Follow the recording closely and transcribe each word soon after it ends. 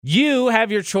You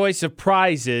have your choice of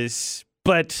prizes,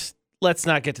 but let's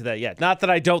not get to that yet. Not that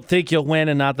I don't think you'll win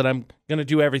and not that I'm going to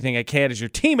do everything I can as your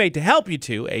teammate to help you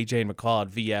to, AJ and McCall at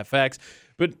VFX.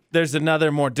 But there's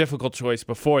another more difficult choice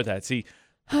before that. See,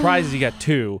 prizes, you got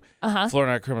 2.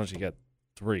 Florida Night Criminals, you got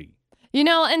 3.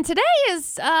 And today is,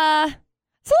 it's a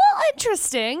little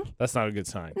interesting. That's not a good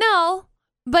sign. No,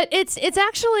 but it's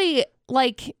actually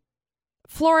like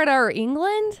Florida or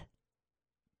England.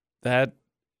 That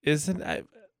isn't...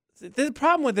 The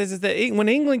problem with this is that when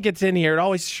England gets in here, it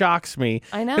always shocks me.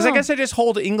 I know. Because I guess I just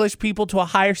hold English people to a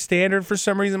higher standard for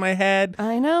some reason in my head.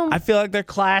 I know. I feel like they're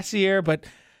classier, but...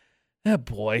 Oh,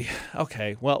 boy.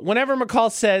 Okay. Well, whenever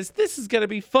McCall says, this is going to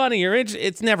be funny or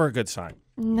it's never a good sign.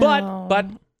 No. But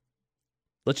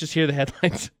let's just hear the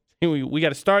headlines. We got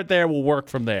to start there. We'll work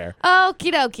from there.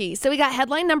 Okie dokie. So we got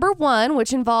headline number 1,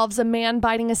 which involves a man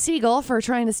biting a seagull for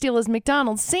trying to steal his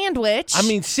McDonald's sandwich. I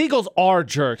mean, seagulls are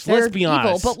jerks. They're Let's be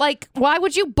honest. Evil, but, why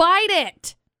would you bite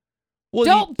it? Well,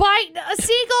 Don't bite a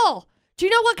seagull. Do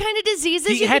you know what kind of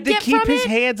diseases you could get from it? He had to keep his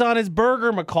hands on his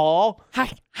burger, McCall.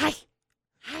 Hi.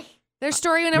 There's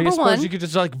story number I suppose 1. you could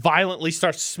just violently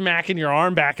start smacking your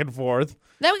arm back and forth.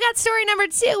 Then we got story number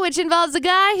 2, which involves a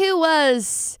guy who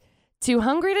was too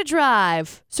hungry to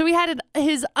drive. So he had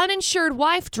his uninsured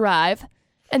wife drive,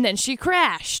 and then she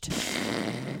crashed.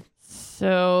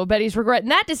 So Betty's regretting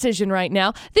that decision right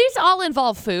now. These all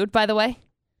involve food, by the way.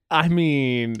 I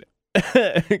mean,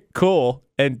 cool.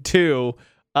 And 2,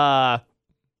 there's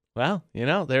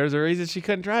a reason she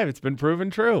couldn't drive. It's been proven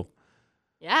true.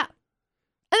 Yeah.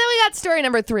 And then we got story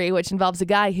number 3, which involves a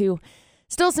guy who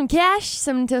stole some cash,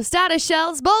 some tostada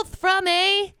shells, both from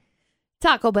a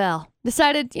Taco Bell.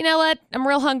 Decided, you know what? I'm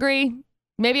real hungry.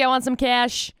 Maybe I want some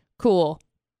cash. Cool.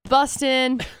 Bust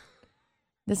in.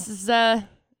 This is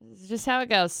just how it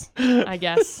goes, I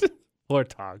guess. Poor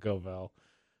Taco Bell.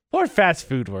 Poor fast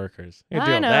food workers. You're I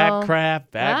doing know. that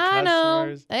crap, bad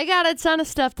customers. They got a ton of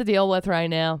stuff to deal with right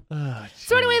now. Oh,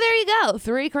 So anyway, there you go.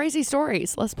 3 crazy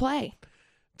stories. Let's play.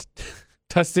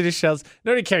 Tostada shells.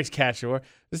 Nobody carries cash anymore.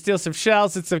 Let's steal some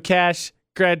shells and some cash.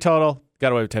 Grand total.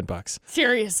 Got away with $10.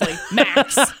 Seriously,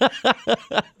 Max.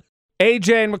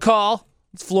 AJ and McCall.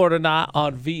 It's Florida Not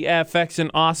on VFX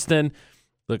in Austin.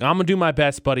 Look, I'm going to do my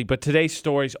best, buddy, but today's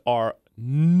stories are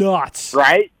nuts.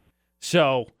 Right?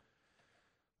 So,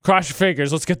 cross your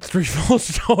fingers. Let's get the 3 full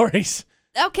stories.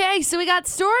 Okay, so we got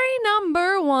story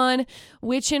number 1,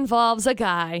 which involves a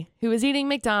guy who was eating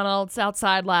McDonald's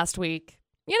outside last week.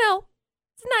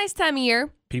 It's a nice time of year.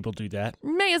 People do that.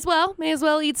 May as well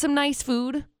eat some nice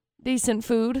food, decent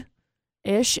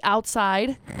food-ish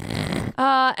outside.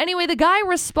 Anyway, the guy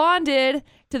responded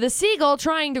to the seagull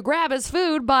trying to grab his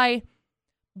food by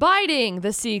biting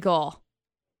the seagull.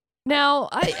 Now,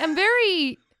 I am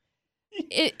very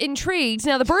intrigued.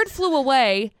 Now, the bird flew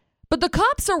away, but the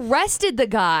cops arrested the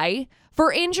guy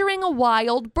for injuring a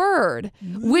wild bird,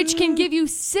 which can give you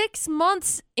 6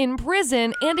 months in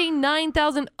prison and a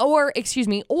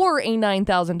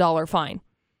 $9,000 fine.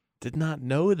 Did not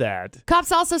know that.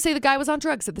 Cops also say the guy was on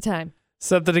drugs at the time.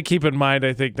 Something to keep in mind,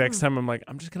 I think, next time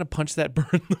I'm just going to punch that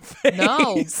bird in the face.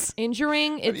 No,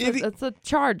 injuring, it's a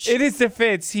charge. It is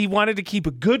defense. He wanted to keep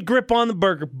a good grip on the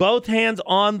burger, both hands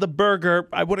on the burger.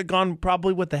 I would have gone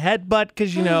probably with the headbutt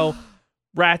because,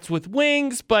 rats with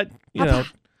wings, but, you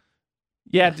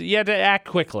had to act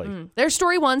quickly. There's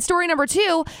story 1. Story number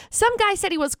 2, some guy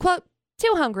said he was, quote,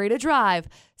 too hungry to drive.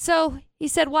 So he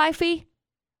said, wifey,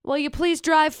 will you please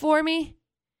drive for me?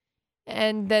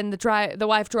 And then the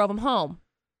wife drove him home,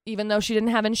 even though she didn't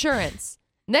have insurance.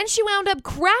 And then she wound up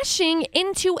crashing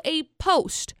into a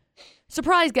post.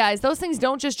 Surprise, guys, those things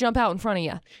don't just jump out in front of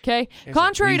you, okay?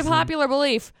 Contrary to popular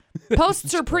belief,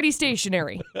 posts are pretty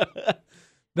stationary.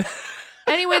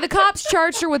 Anyway, the cops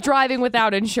charged her with driving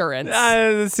without insurance.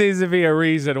 There seems to be a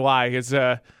reason why. It's,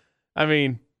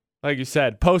 like you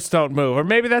said, posts don't move. Or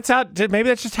maybe that's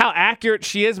just how accurate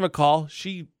she is, McCall.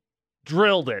 She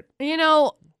drilled it.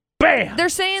 Bam! They're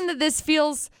saying that this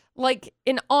feels like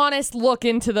an honest look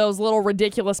into those little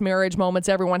ridiculous marriage moments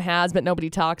everyone has, but nobody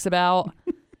talks about.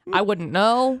 I wouldn't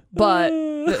know, but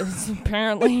it's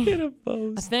apparently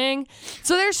a thing.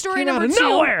 So there's story number 2.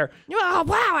 Nowhere. Oh,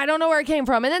 wow, I don't know where it came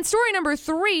from. And then story number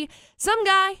 3, some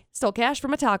guy stole cash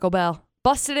from a Taco Bell,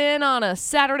 busted in on a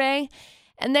Saturday,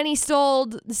 and then he stole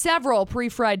several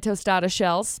pre-fried tostada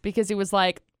shells because he was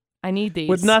like, I need these.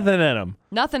 With nothing in them.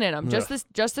 Nothing in them,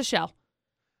 just the shell.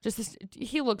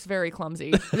 He looks very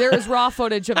clumsy. There is raw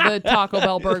footage of the Taco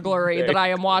Bell burglary that I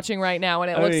am watching right now, and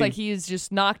it looks like he's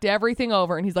just knocked everything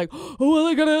over, and he's like, oh, well,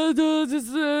 I got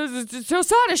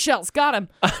tostada shells. Got him.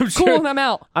 Cooling them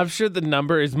out. I'm sure the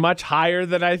number is much higher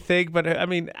than I think, but I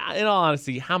mean, in all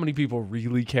honesty, how many people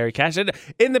really carry cash? And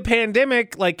in the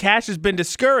pandemic, like, cash has been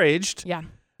discouraged. Yeah.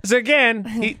 So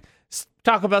again,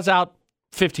 Taco Bell's out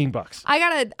 $15. I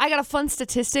got a fun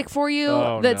statistic for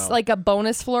you that's no. like a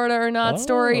bonus Florida or not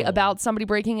story about somebody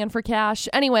breaking in for cash.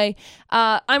 Anyway,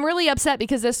 I'm really upset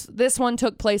because this one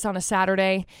took place on a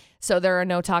Saturday, so there are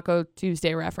no Taco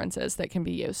Tuesday references that can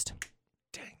be used.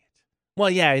 Dang it. Well,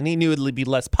 yeah, and he knew it would be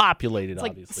less populated, It's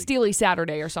obviously. like Steely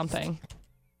Saturday or something.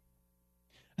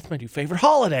 That's my new favorite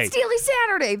holiday. Steely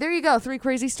Saturday. There you go. 3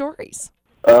 crazy stories.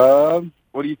 What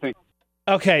do you think?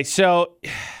 Okay, so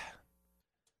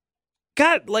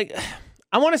I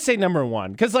want to say number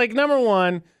one, because like number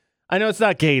one, I know it's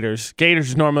not Gators. Gators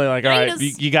is normally like, all right,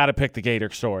 you got to pick the Gator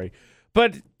story,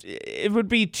 but it would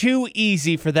be too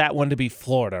easy for that one to be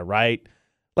Florida, right?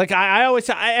 Like I always,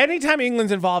 anytime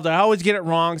England's involved, I always get it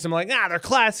wrong. So I'm like, they're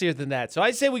classier than that. So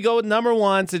I say we go with number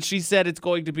one since she said it's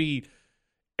going to be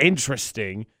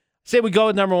interesting. Say we go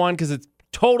with number one because it's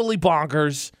totally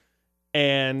bonkers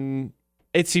and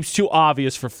it seems too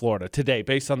obvious for Florida today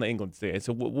based on the England thing.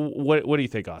 So what do you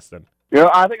think, Austin?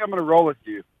 I think I'm going to roll with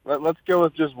you. Let's go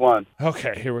with just one.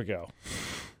 Okay, here we go.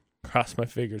 Cross my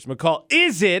fingers. McCall,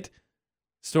 is it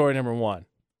story number one?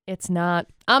 It's not.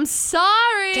 I'm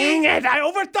sorry. Dang it, I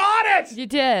overthought it.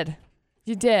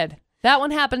 You did. That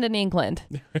one happened in England.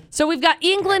 So we've got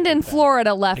England and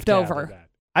Florida left over.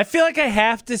 I feel like I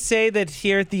have to say that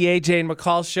here at the AJ and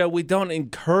McCall show, we don't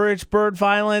encourage bird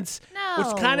violence, No.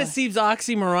 which kind of seems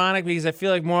oxymoronic because I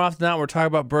feel like more often than not we're talking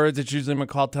about birds. It's usually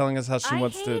McCall telling us how she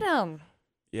wants to. I hate them.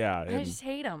 Yeah, I just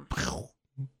hate them.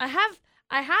 I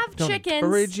have don't chickens.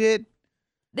 encourage it.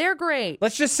 They're great.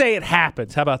 Let's just say it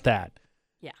happens. How about that?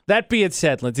 Yeah. That being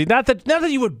said, Lindsay, not that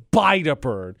you would bite a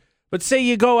bird, but say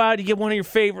you go out, you get one of your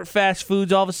favorite fast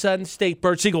foods, all of a sudden, steak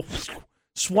bird, seagull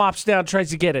swaps down, tries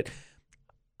to get it.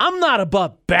 I'm not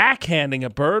above backhanding a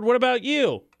bird. What about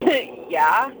you?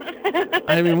 Yeah.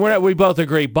 I mean, we both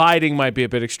agree biting might be a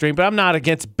bit extreme, but I'm not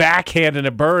against backhanding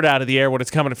a bird out of the air when it's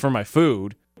coming for my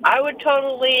food. I would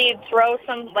totally throw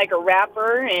like a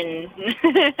wrapper and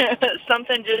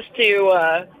something just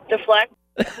to deflect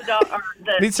the dog or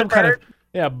the Need some bird.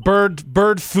 kind of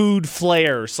bird food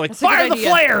flares. Like, fire the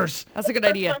flares! That's a good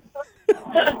idea.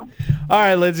 All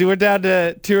right, Lindsay, we're down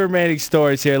to 2 remaining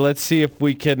stories here. Let's see if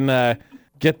we can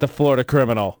get the Florida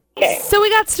criminal. Okay. So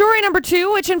we got story number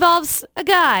 2, which involves a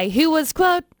guy who was,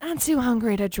 quote, I'm too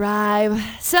hungry to drive.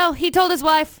 So he told his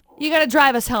wife, you got to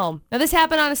drive us home. Now, this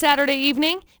happened on a Saturday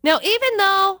evening. Now, even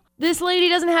though this lady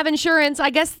doesn't have insurance,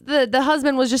 I guess the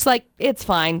husband was just like, it's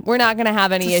fine. We're not going to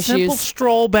have any issues. Simple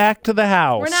stroll back to the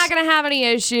house. We're not going to have any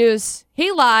issues.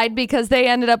 He lied because they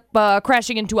ended up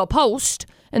crashing into a post,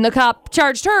 and the cop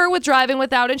charged her with driving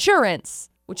without insurance,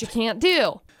 which you can't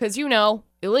do because,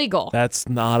 illegal. That's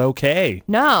not okay.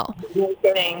 No. No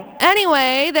kidding.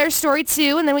 Anyway, there's story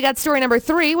 2, and then we got story number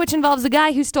 3, which involves a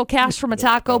guy who stole cash from a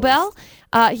Taco Bell.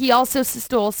 He also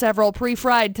stole several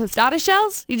pre-fried tostada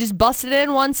shells. He just busted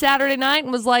in one Saturday night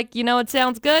and was like, it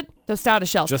sounds good? Tostada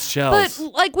shells. Just shells.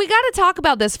 But, we got to talk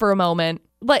about this for a moment.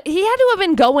 Like, he had to have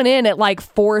been going in at,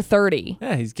 4:30.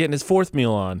 Yeah, he's getting his 4th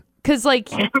meal on. Because,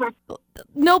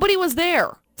 nobody was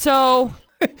there. So...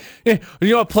 You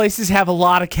know what places have a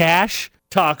lot of cash?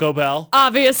 Taco Bell.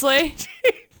 Obviously.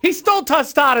 He stole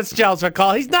Tostada shells,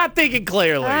 McCall. He's not thinking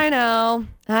clearly. I know.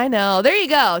 There you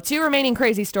go. 2 remaining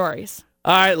crazy stories.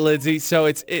 All right, Lindsay. So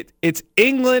it's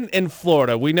England and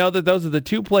Florida. We know that those are the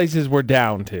 2 places we're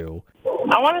down to.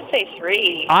 I want to say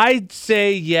 3. I'd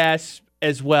say yes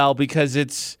as well because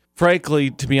it's, frankly,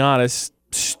 to be honest,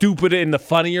 stupid in the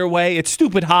funnier way. It's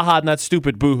stupid, haha, not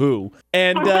stupid, boo-hoo.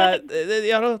 And,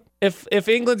 if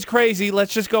England's crazy,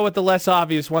 let's just go with the less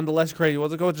obvious one, the less crazy one.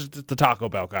 Let's go with just the Taco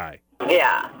Bell guy.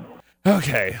 Yeah.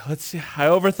 Okay, let's see. I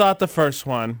overthought the first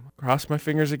one. Cross my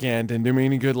fingers again. Didn't do me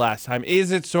any good last time.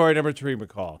 Is it story number 3,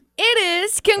 McCall? It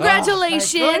is.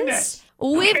 Congratulations.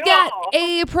 We've got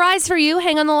a prize for you.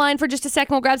 Hang on the line for just a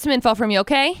second. We'll grab some info from you,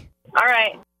 okay? All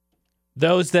right.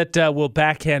 Those that will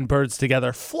backhand birds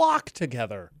together flock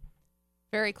together.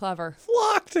 Very clever.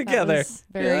 Flock together.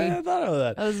 I thought of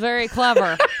that. That was very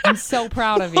clever. I'm so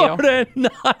proud of you. Florida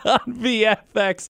not on VFX.